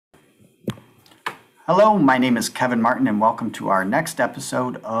Hello, my name is Kevin Martin, and welcome to our next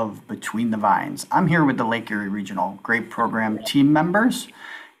episode of Between the Vines. I'm here with the Lake Erie Regional Grape Program team members,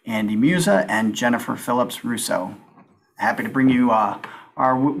 Andy Musa and Jennifer Phillips Russo. Happy to bring you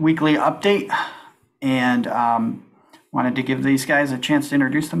our weekly update, and wanted to give these guys a chance to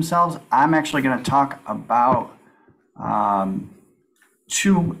introduce themselves. I'm actually going to talk about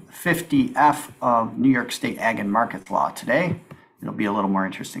 250F of New York State Ag and Market Law today. It'll be a little more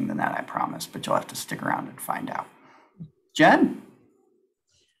interesting than that, I promise, but you'll have to stick around and find out. Jen?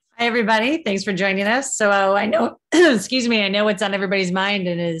 Hi, everybody. Thanks for joining us. So I know, excuse me, I know what's on everybody's mind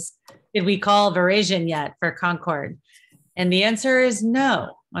and did we call veraison yet for Concord? And the answer is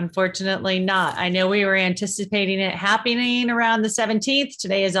no, unfortunately not. I know we were anticipating it happening around the 17th.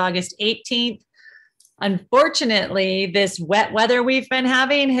 Today is August 18th. Unfortunately, this wet weather we've been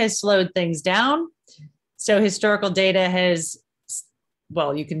having has slowed things down. So historical data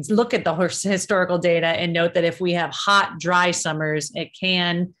you can look at the historical data and note that if we have hot, dry summers, it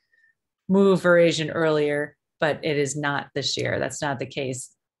can move veraison earlier, but it is not this year. That's not the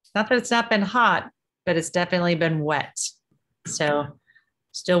case. Not that it's not been hot, but it's definitely been wet. So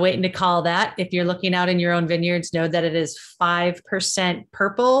still waiting to call that. If you're looking out in your own vineyards, know that it is 5%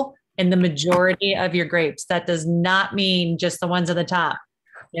 purple in the majority of your grapes. That does not mean just the ones at the top.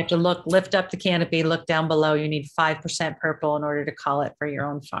 You have to lift up the canopy, look down below. You need 5% purple in order to call it for your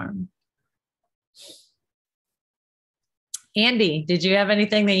own farm. Andy, did you have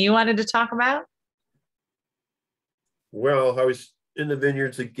anything that you wanted to talk about? Well, I was in the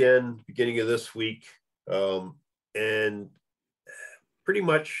vineyards again, beginning of this week, and pretty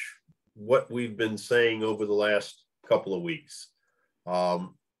much what we've been saying over the last couple of weeks.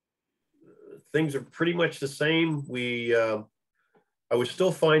 Things are pretty much the same. I was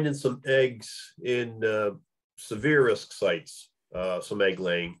still finding some eggs in severe risk sites, some egg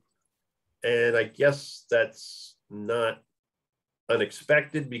laying. And I guess that's not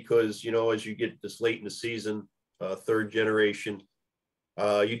unexpected because, as you get this late in the season, third generation,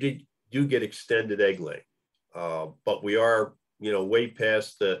 you do get extended egg laying. But we are, way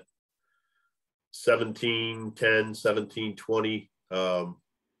past the 17, 10, 17, 20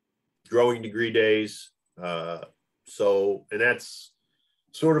 growing degree days. And that's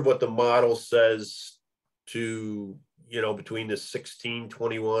sort of what the model says to, between the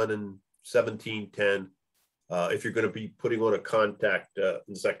 1621 and 1710, if you're going to be putting on a contact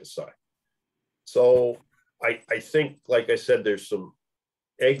insecticide. So I think, like I said, there's some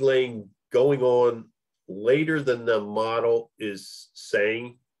egg laying going on later than the model is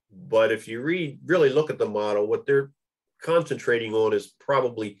saying. But if you really look at the model, what they're concentrating on is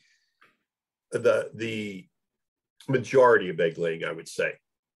probably the majority of egg laying, I would say.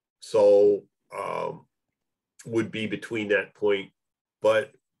 So would be between that point,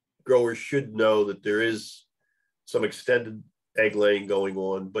 but growers should know that there is some extended egg laying going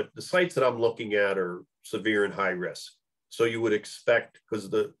on, but the sites that I'm looking at are severe and high risk. So you would expect, because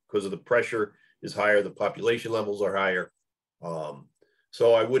of the pressure is higher, the population levels are higher.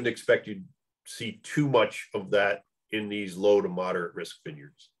 So I wouldn't expect you to see too much of that in these low to moderate risk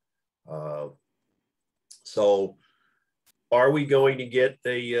vineyards. So are we going to get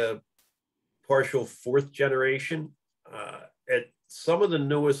a partial fourth generation? At some of the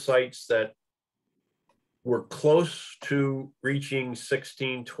newest sites that were close to reaching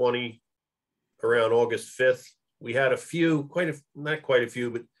 1620 around August 5th, we had a few, not quite a few,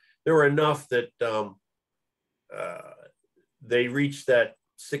 but there were enough that they reached that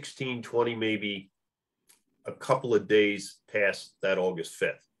 1620 maybe a couple of days past that August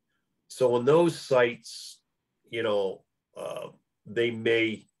 5th. So on those sites, they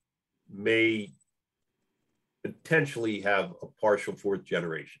may potentially have a partial fourth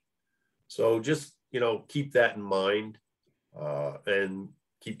generation. So just, keep that in mind and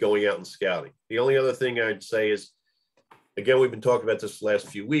keep going out and scouting. The only other thing I'd say is, again, we've been talking about this the last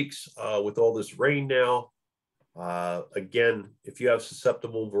few weeks with all this rain now. Again, if you have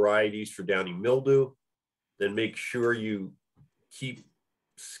susceptible varieties for downy mildew, then make sure you keep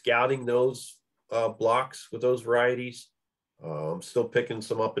scouting those blocks with those varieties. I'm still picking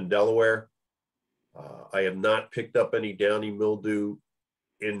some up in Delaware. I have not picked up any downy mildew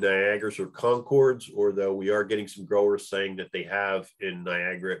in Niagaras or Concords, although we are getting some growers saying that they have in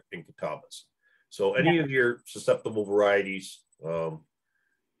Niagara and Catawbas. So any of your susceptible varieties,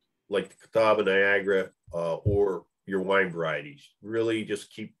 like the Catawba, Niagara, or your wine varieties, really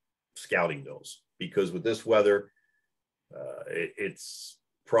just keep scouting those, because with this weather, it's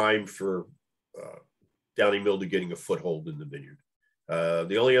prime for downy mildew getting a foothold in the vineyard.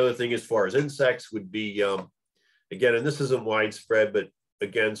 The only other thing as far as insects would be, again, and this isn't widespread, but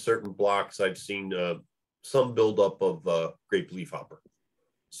again, certain blocks I've seen some buildup of grape leafhopper.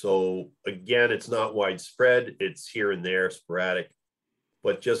 So again, it's not widespread. It's here and there, sporadic,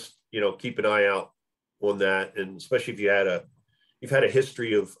 but just, keep an eye out on that. And especially if you've had a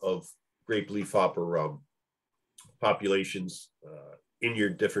history of grape leafhopper populations in your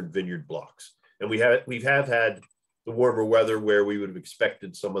different vineyard blocks. And we have had the warmer weather where we would have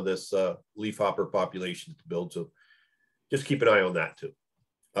expected some of this leafhopper population to build. So just keep an eye on that too.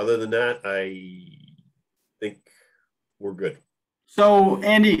 Other than that, I think we're good. So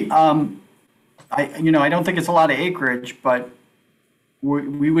Andy, I don't think it's a lot of acreage, but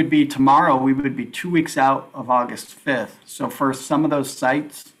we would be 2 weeks out of August 5th. So for some of those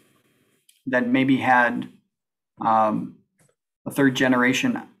sites that maybe had a third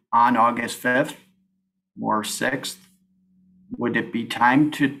generation on August 5th or 6th, would it be time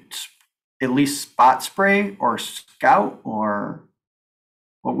to at least spot spray or scout, or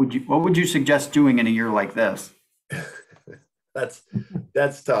what would you suggest doing in a year like this?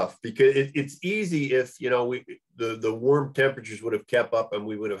 That's tough, because it's easy if the warm temperatures would have kept up and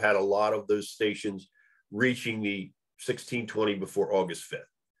we would have had a lot of those stations reaching the 1620 before August 5th.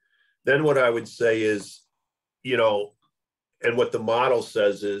 Then what I would say is, and what the model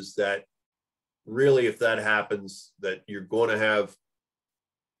says is that really, if that happens, that you're going to have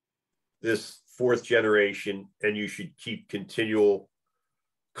this fourth generation, and you should keep continual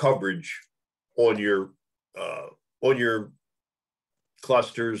coverage on your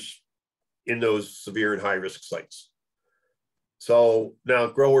clusters in those severe and high risk sites. So now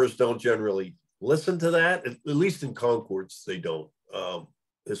growers don't generally listen to that. At least in Concords, they don't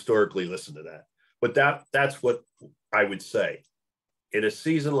historically listen to that. But that's what I would say. In a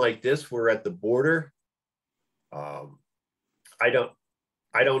season like this, we're at the border. I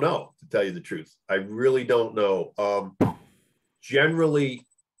don't know, to tell you the truth. I really don't know. Generally,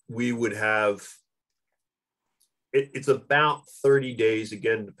 we would have, it's about 30 days,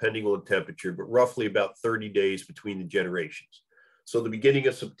 again, depending on temperature, but roughly about 30 days between the generations. So the beginning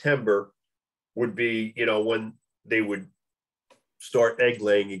of September would be, when they would start egg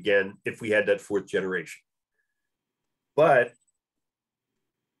laying again, if we had that fourth generation. But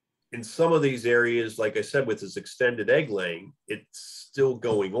in some of these areas, like I said, with this extended egg laying, it's still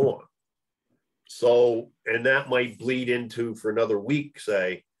going on. So, and that might bleed into for another week,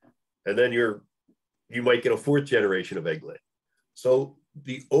 say, and then you might get a fourth generation of egg laying. So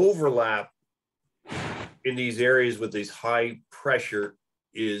the overlap in these areas with these high pressure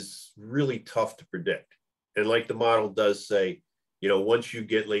is really tough to predict. And like the model does say, once you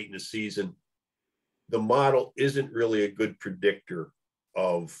get late in the season, the model isn't really a good predictor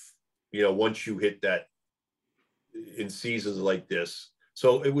of, once you hit that in seasons like this.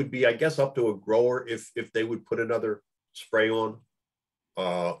 So it would be, I guess, up to a grower if they would put another spray on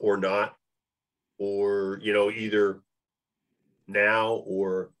or not, or, either now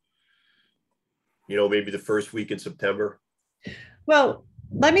or, maybe the first week in September. Well,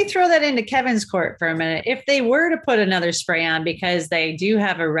 let me throw that into Kevin's court for a minute. If they were to put another spray on because they do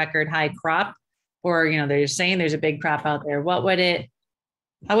have a record high crop, or, they're saying there's a big crop out there,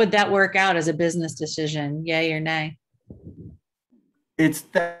 how would that work out as a business decision? Yay or nay? That's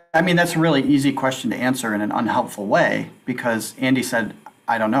a really easy question to answer in an unhelpful way, because Andy said,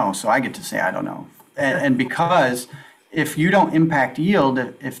 I don't know. So I get to say, I don't know. And because if you don't impact yield,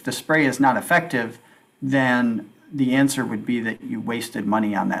 if the spray is not effective, then the answer would be that you wasted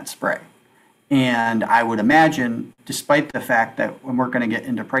money on that spray. And I would imagine, despite the fact that, when we're going to get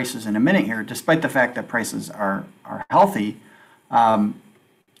into prices in a minute here, despite the fact that prices are healthy,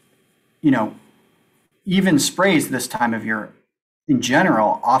 even sprays this time of year in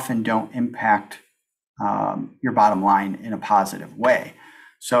general often don't impact your bottom line in a positive way.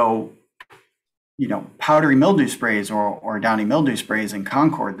 So, powdery mildew sprays or downy mildew sprays in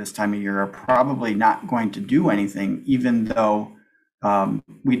Concord this time of year are probably not going to do anything, even though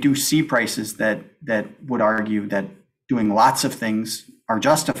we do see prices that would argue that doing lots of things are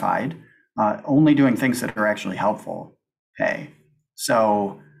justified. Only doing things that are actually helpful pay.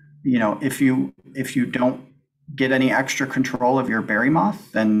 So, if you don't get any extra control of your berry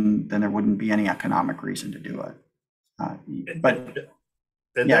moth, then there wouldn't be any economic reason to do it.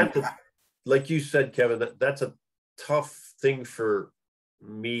 That, like you said, Kevin, that's a tough thing for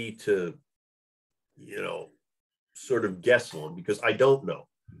me to, sort of guess on, because I don't know.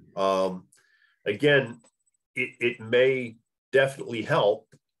 Again, it may definitely help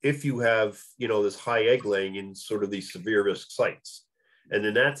if you have, this high egg laying in sort of these severe risk sites. And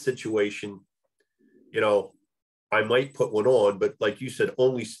in that situation, I might put one on, but like you said,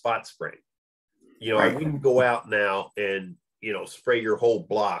 only spot spray. Right. I wouldn't go out now and, spray your whole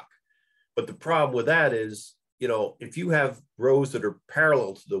block. But the problem with that is, if you have rows that are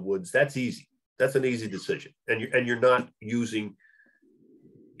parallel to the woods, that's easy. That's an easy decision. And you're not using,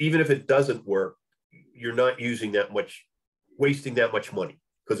 even if it doesn't work, you're not using wasting that much money,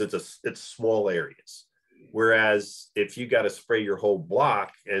 because it's small areas. Whereas if you got to spray your whole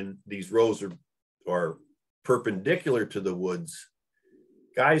block and these rows are perpendicular to the woods,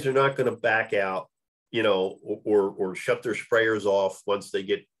 guys are not going to back out, or shut their sprayers off once they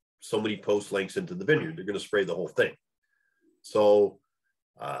get so many post lengths into the vineyard. They're going to spray the whole thing. So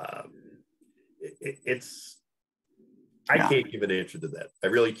I can't give an answer to that. I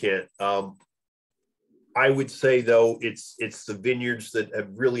really can't. I would say, though, it's the vineyards that have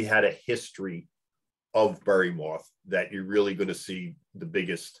really had a history of berry moth that you're really going to see the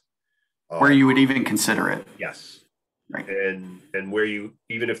biggest. Where you would even consider it. Yes. Right. And where you,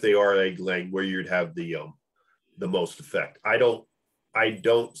 even if they are egg laying, where you'd have the most effect. I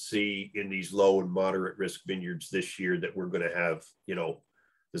don't see in these low and moderate risk vineyards this year that we're going to have,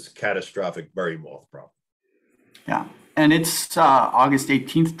 this catastrophic berry moth problem. Yeah. And it's August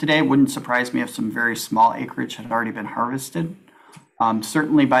 18th today. Wouldn't surprise me if some very small acreage had already been harvested.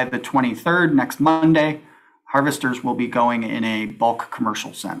 Certainly by the 23rd, next Monday, harvesters will be going in a bulk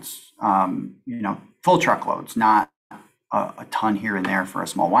commercial sense. Full truckloads, not a ton here and there for a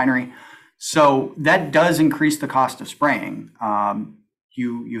small winery. So that does increase the cost of spraying.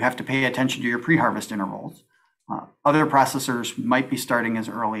 You have to pay attention to your pre-harvest intervals. Other processors might be starting as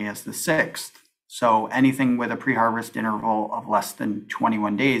early as the 6th. So anything with a pre-harvest interval of less than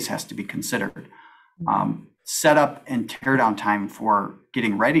 21 days has to be considered. Setup and teardown time for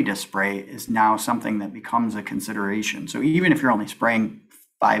getting ready to spray is now something that becomes a consideration. So even if you're only spraying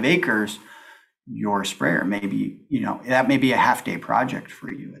 5 acres, your sprayer may be, that may be a half-day project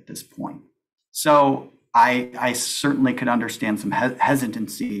for you at this point. So I certainly could understand some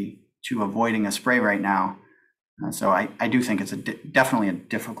hesitancy to avoiding a spray right now. So I do think it's definitely a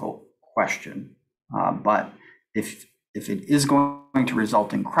difficult question. But if it is going to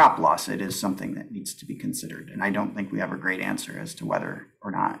result in crop loss, it is something that needs to be considered. And I don't think we have a great answer as to whether or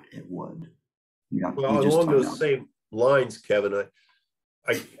not it would. Well, along those same lines, Kevin,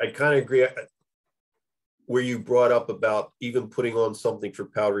 I kind of agree where you brought up about even putting on something for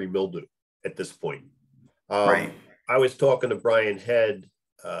powdery mildew at this point. Right. I was talking to Brian Head,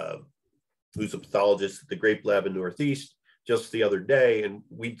 who's a pathologist at the Grape Lab in Northeast, just the other day, and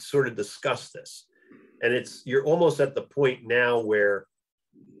we sort of discussed this. And you're almost at the point now where,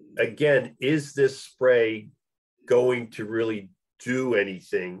 again, is this spray going to really do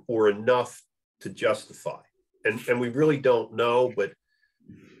anything or enough to justify? And we really don't know, but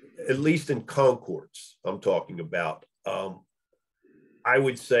at least in Concords, I'm talking about, I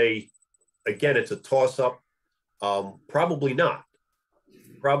would say, again, it's a toss-up. Probably not.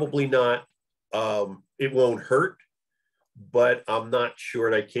 Probably not. It won't hurt. But I'm not sure,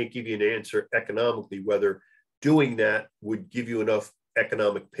 and I can't give you an answer economically, whether doing that would give you enough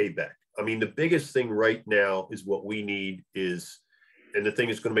economic payback. I mean, the biggest thing right now is what we need is, and the thing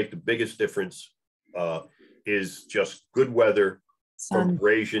that's going to make the biggest difference is just good weather from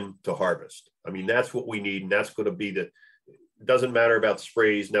veraison to harvest. I mean, that's what we need, and that's going to be it doesn't matter about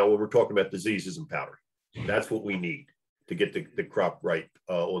sprays. Now, when we're talking about diseases and powder, that's what we need to get the crop right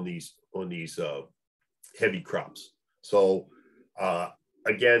on these heavy crops. So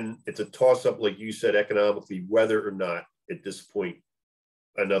again, it's a toss up, like you said, economically, whether or not at this point,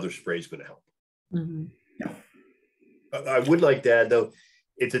 another spray is going to help. Mm-hmm. Yeah. I would like to add, though,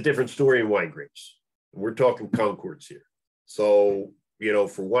 it's a different story in wine grapes. We're talking Concords here. So,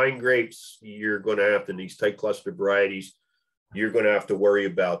 for wine grapes, you're going to have to, in these tight cluster varieties, you're going to have to worry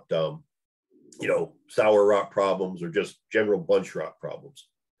about, sour rot problems or just general bunch rot problems.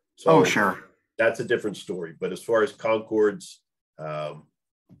 So, sure. That's a different story. But as far as Concords, I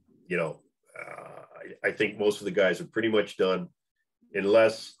think most of the guys are pretty much done,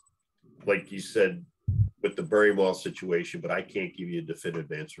 unless, like you said, with the berry moth situation, but I can't give you a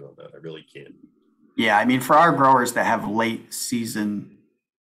definitive answer on that. I really can't. Yeah, I mean, for our growers that have late season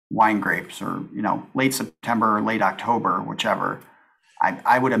wine grapes or, late September or late October, whichever,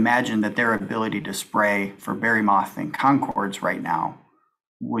 I would imagine that their ability to spray for berry moth and Concords right now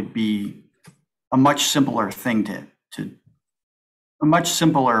would be a much simpler thing to a much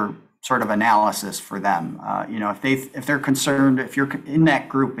simpler sort of analysis for them. If they're concerned, if you're in that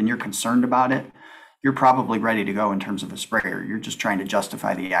group and you're concerned about it, you're probably ready to go in terms of a sprayer. You're just trying to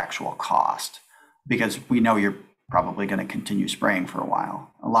justify the actual cost because we know you're probably going to continue spraying for a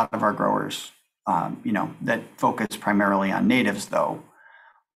while. A lot of our growers, that focus primarily on natives though,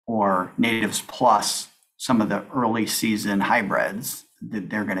 or natives plus some of the early season hybrids,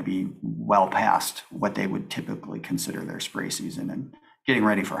 that they're going to be well past what they would typically consider their spray season and getting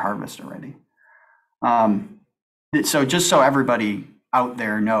ready for harvest already. So just so everybody out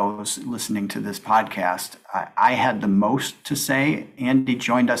there knows, listening to this podcast, I had the most to say. Andy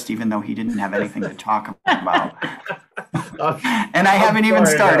joined us even though he didn't have anything to talk about. And I haven't even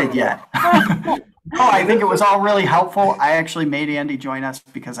started yet. Oh, I think it was all really helpful. I actually made Andy join us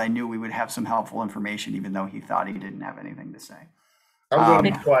because I knew we would have some helpful information, even though he thought he didn't have anything to say. I'm going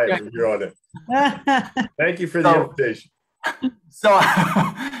to be quiet from here on in. Thank you for the invitation. So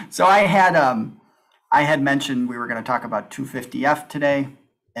I had mentioned we were going to talk about 250F today.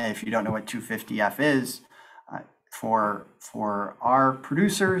 And if you don't know what 250F is, for our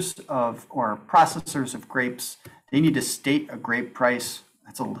producers or processors of grapes, they need to state a grape price.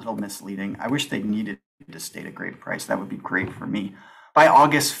 That's a little misleading. I wish they needed to state a grape price. That would be great for me. By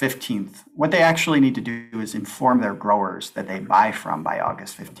August 15th, what they actually need to do is inform their growers that they buy from by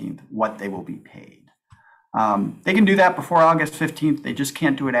August 15th, what they will be paid. They can do that before August 15th. They just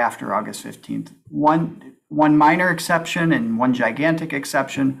can't do it after August 15th. One minor exception and one gigantic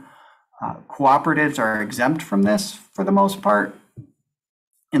exception, cooperatives are exempt from this for the most part,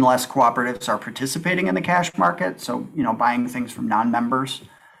 unless cooperatives are participating in the cash market. So, buying things from non-members.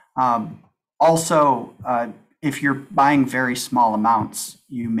 Also, if you're buying very small amounts,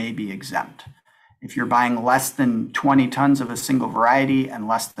 you may be exempt. If you're buying less than 20 tons of a single variety and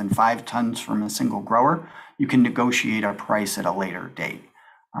less than 5 tons from a single grower, you can negotiate a price at a later date.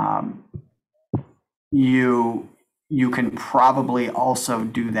 You can probably also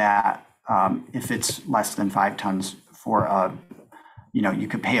do that if it's less than 5 tons for you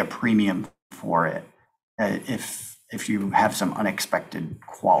could pay a premium for it if you have some unexpected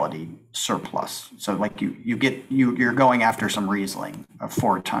quality surplus. So like you're going after some Riesling, a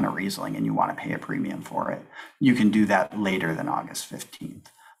 4-ton of Riesling, and you want to pay a premium for it. You can do that later than August 15th,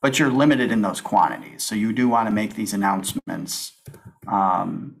 but you're limited in those quantities. So you do want to make these announcements,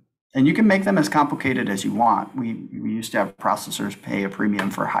 and you can make them as complicated as you want. We used to have processors pay a premium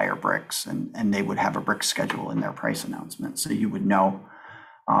for higher bricks, and they would have a brick schedule in their price announcement. So you would know,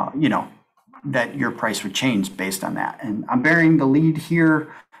 that your price would change based on that. And I'm bearing the lead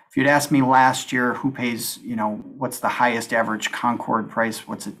here. If you'd asked me last year who pays, what's the highest average Concord price,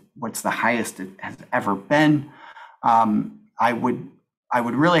 what's the highest it has ever been, I would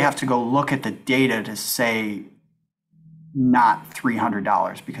really have to go look at the data to say not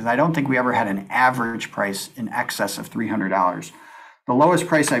 $300, because I don't think we ever had an average price in excess of $300. The lowest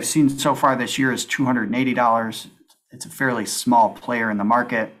price I've seen so far this year is $280. It's a fairly small player in the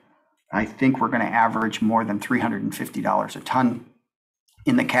market. I think we're going to average more than $350 a ton.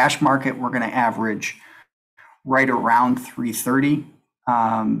 In the cash market, we're going to average right around $330,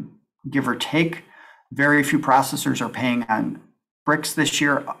 give or take. Very few processors are paying on bricks this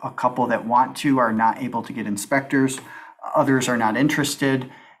year. A couple that want to are not able to get inspectors. Others are not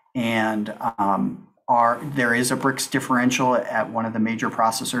interested. And there is a bricks differential at one of the major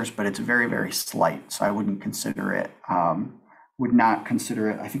processors, but it's very, very slight. So I wouldn't consider it. Would not consider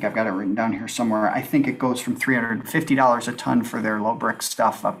it. I think I've got it written down here somewhere. I think it goes from $350 a ton for their low brick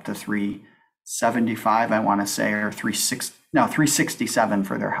stuff up to $375, I want to say, or $367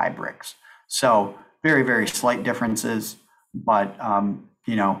 for their high bricks. So very, very slight differences, but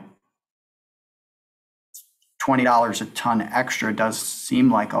 $20 a ton extra does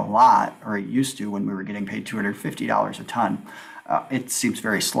seem like a lot, or it used to when we were getting paid $250 a ton. It seems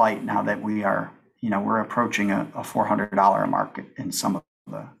very slight now that we are, we're approaching a $400 market in some of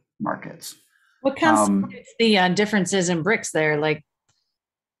the markets. What constitutes the differences in bricks there? Like,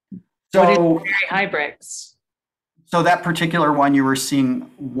 so what is very high bricks? So that particular one, you were seeing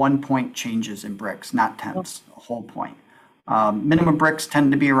 1 point changes in bricks, not tenths, a whole point. Minimum bricks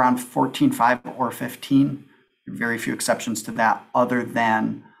tend to be around 14.5 or 15. Very few exceptions to that, other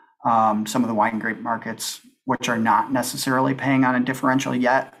than some of the wine grape markets, which are not necessarily paying on a differential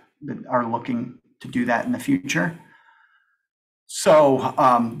yet, but are looking to do that in the future. So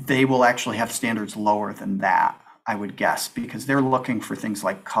they will actually have standards lower than that, I would guess, because they're looking for things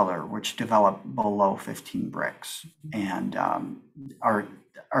like color, which develop below 15 bricks, and are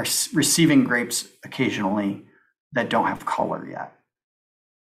receiving grapes occasionally that don't have color yet.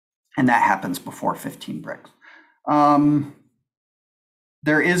 And that happens before 15 bricks.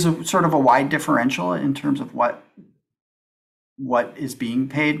 There is a sort of a wide differential in terms of what is being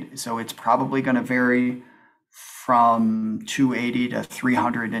paid. So it's probably going to vary from $280 to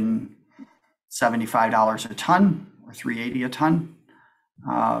 $375 a ton, or $380 a ton.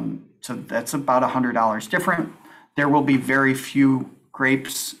 So that's about $100 different. There will be very few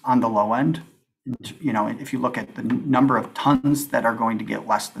grapes on the low end. if you look at the number of tons that are going to get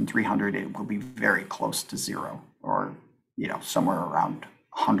less than 300, it will be very close to zero, or somewhere around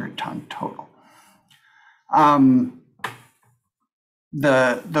 100-ton total.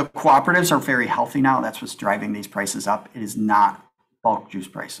 The cooperatives are very healthy now. That's what's driving these prices up. It is not bulk juice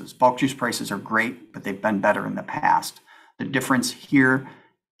prices. Bulk juice prices are great, but they've been better in the past. The difference here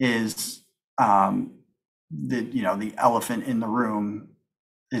is the elephant in the room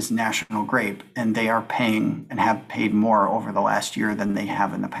is National Grape, and they are paying and have paid more over the last year than they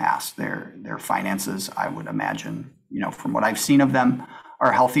have in the past. Their finances, I would imagine, from what I've seen of them,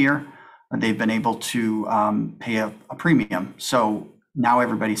 are healthier. They've been able to pay a premium. So now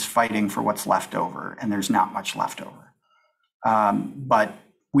everybody's fighting for what's left over, and there's not much left over. But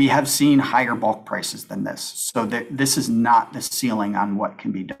we have seen higher bulk prices than this. So this is not the ceiling on what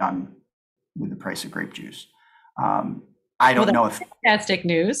can be done with the price of grape juice. I don't know if fantastic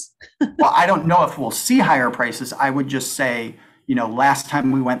news. Well, I don't know if we'll see higher prices. I would just say, last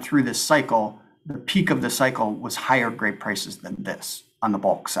time we went through this cycle, the peak of the cycle was higher grape prices than this on the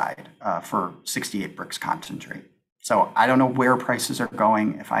bulk side for 68 Brix concentrate. So I don't know where prices are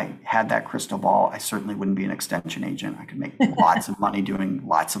going. If I had that crystal ball, I certainly wouldn't be an extension agent. I could make lots of money doing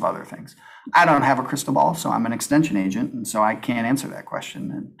lots of other things. I don't have a crystal ball, so I'm an extension agent, and so I can't answer that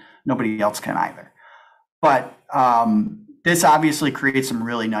question, and nobody else can either. But this obviously creates some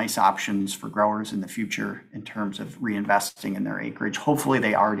really nice options for growers in the future in terms of reinvesting in their acreage. Hopefully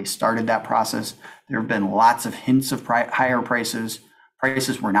they already started that process. There have been lots of hints of higher prices.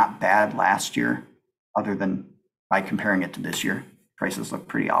 Prices were not bad last year, other than by comparing it to this year. Prices looked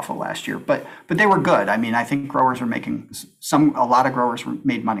pretty awful last year, but they were good. I mean, I think growers are making a lot of growers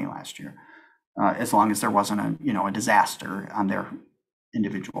made money last year, as long as there wasn't a disaster on their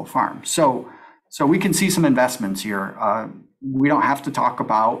individual farm. So we can see some investments here. We don't have to talk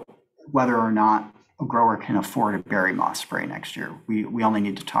about whether or not a grower can afford a berry moth spray next year. We only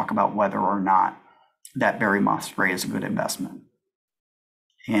need to talk about whether or not that berry moth spray is a good investment.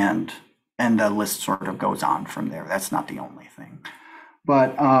 And the list sort of goes on from there. That's not the only thing.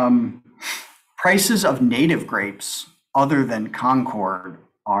 But prices of native grapes other than Concord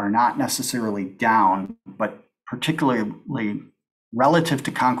are not necessarily down, but particularly relative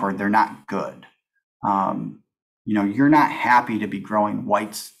to Concord, they're not good. You're not happy to be growing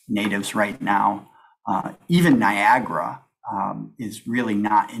whites natives right now. Even Niagara is really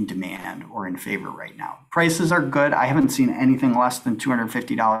not in demand or in favor right now. Prices are good. I haven't seen anything less than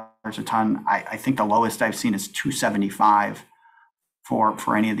 $250 a ton. I think the lowest I've seen is $275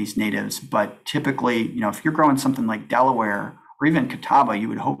 for any of these natives. But typically, if you're growing something like Delaware or even Catawba, you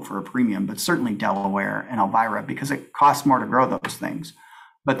would hope for a premium, but certainly Delaware and Elvira, because it costs more to grow those things.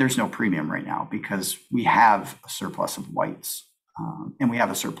 But there's no premium right now because we have a surplus of whites, and we have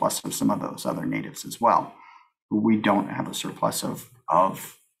a surplus of some of those other natives as well. We don't have a surplus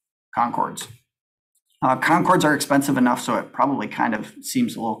of Concords. Concords are expensive enough, so it probably kind of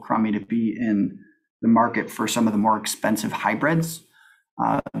seems a little crummy to be in the market for some of the more expensive hybrids.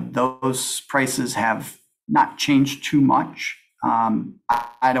 Those prices have not changed too much.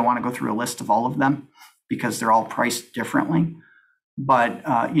 I don't want to go through a list of all of them because they're all priced differently. But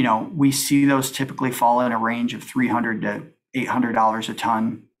we see those typically fall in a range of $300 to $800 a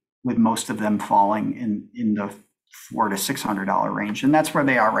ton, with most of them falling in the $400 to $600 range, and that's where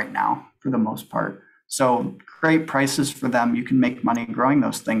they are right now for the most part. So great prices for them. You can make money growing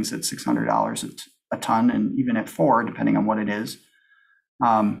those things at $600 a ton, and even at $400, depending on what it is.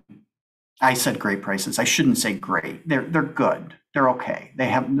 I said great prices. I shouldn't say great. They're good. They're okay.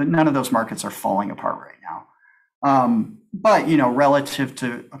 None of those markets are falling apart right now. But relative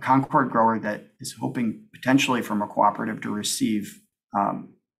to a Concord grower that is hoping potentially from a cooperative to receive,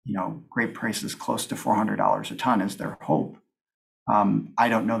 great prices close to $400 a ton is their hope. I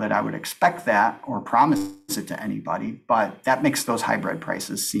don't know that I would expect that or promise it to anybody, but that makes those hybrid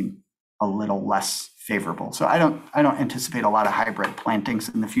prices seem a little less favorable. So I don't anticipate a lot of hybrid plantings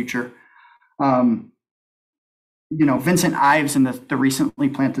in the future. Vincent Ives and the recently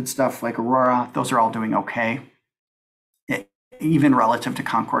planted stuff like Aurora, those are all doing okay. Even relative to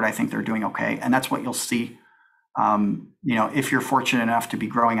Concord, I think they're doing okay. And that's what you'll see. If you're fortunate enough to be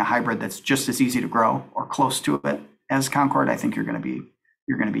growing a hybrid that's just as easy to grow or close to it as Concord, I think you're going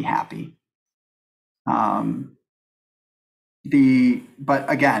to be happy. But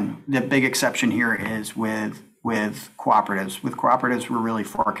again, the big exception here is with cooperatives. With cooperatives, we're really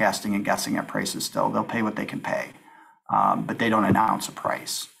forecasting and guessing at prices still. They'll pay what they can pay, but they don't announce a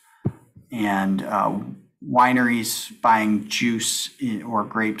price. And wineries buying juice or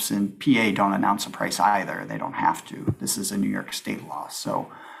grapes in PA don't announce a price either. They don't have to. This is a New York State law.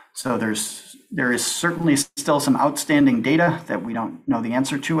 So So there is certainly still some outstanding data that we don't know the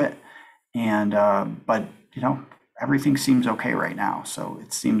answer to it. And, but, everything seems okay right now. So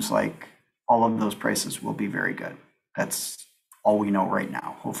it seems like all of those prices will be very good. That's all we know right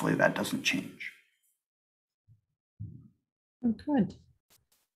now. Hopefully that doesn't change. Oh, good.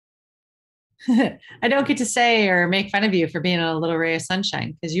 I don't get to say or make fun of you for being a little ray of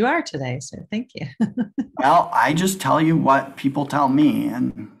sunshine because you are today. So thank you. Well, I just tell you what people tell me,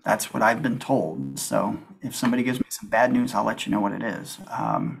 and that's what I've been told. So if somebody gives me some bad news, I'll let you know what it is.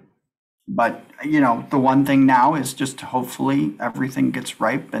 But, the one thing now is just hopefully everything gets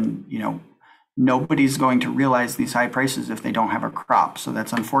ripe and, nobody's going to realize these high prices if they don't have a crop. So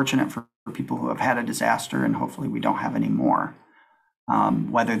that's unfortunate for people who have had a disaster, and hopefully we don't have any more.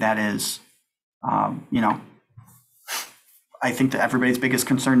 Whether that is, I think that everybody's biggest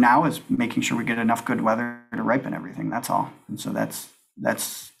concern now is making sure we get enough good weather to ripen everything. That's all. And so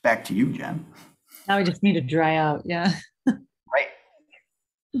that's back to you, Jen. Now we just need to dry out. Yeah. Right.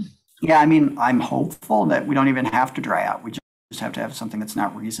 Yeah, I mean, I'm hopeful that we don't even have to dry out. We just have to have something that's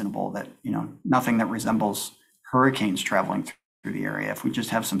not reasonable, that, nothing that resembles hurricanes traveling through the area. If we just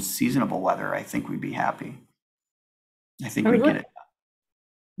have some seasonable weather, I think we'd be happy. I think we get it.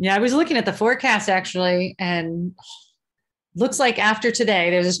 Yeah, I was looking at the forecast actually, and looks like after today,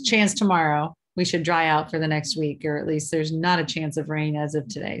 there's a chance tomorrow we should dry out for the next week, or at least there's not a chance of rain as of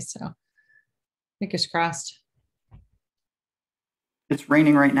today. So fingers crossed. It's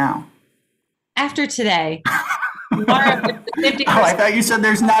raining right now. After today. Tomorrow, 50%. Oh, I thought you said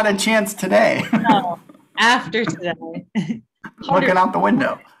there's not a chance today. No, after today. Looking out the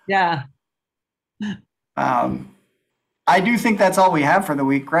window. Yeah. I do think that's all we have for the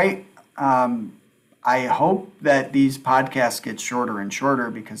week, right? I hope that these podcasts get shorter and shorter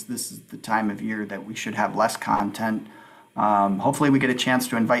because this is the time of year that we should have less content. Hopefully we get a chance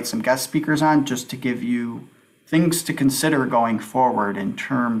to invite some guest speakers on just to give you things to consider going forward in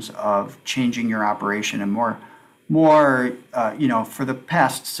terms of changing your operation and more, for the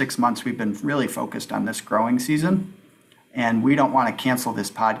past 6 months, we've been really focused on this growing season, and we don't want to cancel this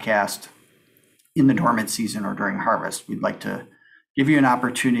podcast in the dormant season or during harvest. We'd like to give you an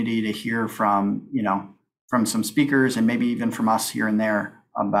opportunity to hear from some speakers and maybe even from us here and there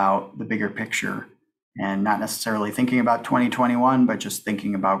about the bigger picture, and not necessarily thinking about 2021, but just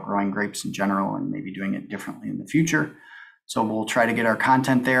thinking about growing grapes in general and maybe doing it differently in the future. So we'll try to get our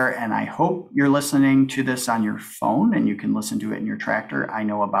content there, and I hope you're listening to this on your phone and you can listen to it in your tractor. I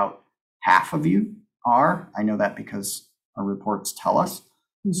know about half of you are. I know that because our reports tell us.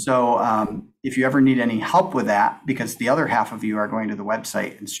 So if you ever need any help with that, because the other half of you are going to the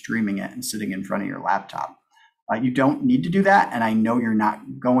website and streaming it and sitting in front of your laptop, you don't need to do that. And I know you're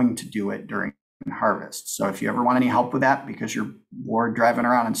not going to do it during harvest. So if you ever want any help with that because you're bored driving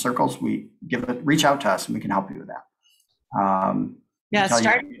around in circles, reach out to us and we can help you with that.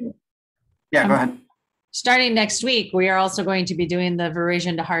 Go ahead. Starting next week, we are also going to be doing the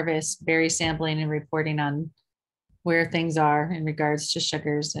veraison to harvest berry sampling and reporting on where things are in regards to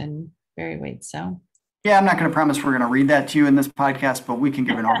sugars and berry weight. So yeah, I'm not going to promise we're going to read that to you in this podcast, but we can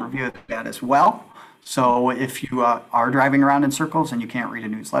give an overview of that as well. So if you are driving around in circles and you can't read a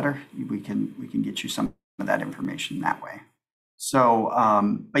newsletter, we can get you some of that information that way. So,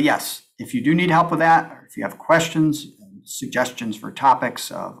 but yes, if you do need help with that, or if you have questions, suggestions for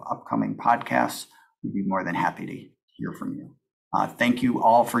topics of upcoming podcasts, we'd be more than happy to hear from you. Thank you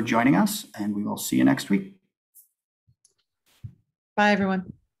all for joining us, and we will see you next week. Bye,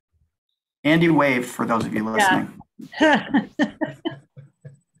 everyone. Andy waved for those of you listening. Yeah.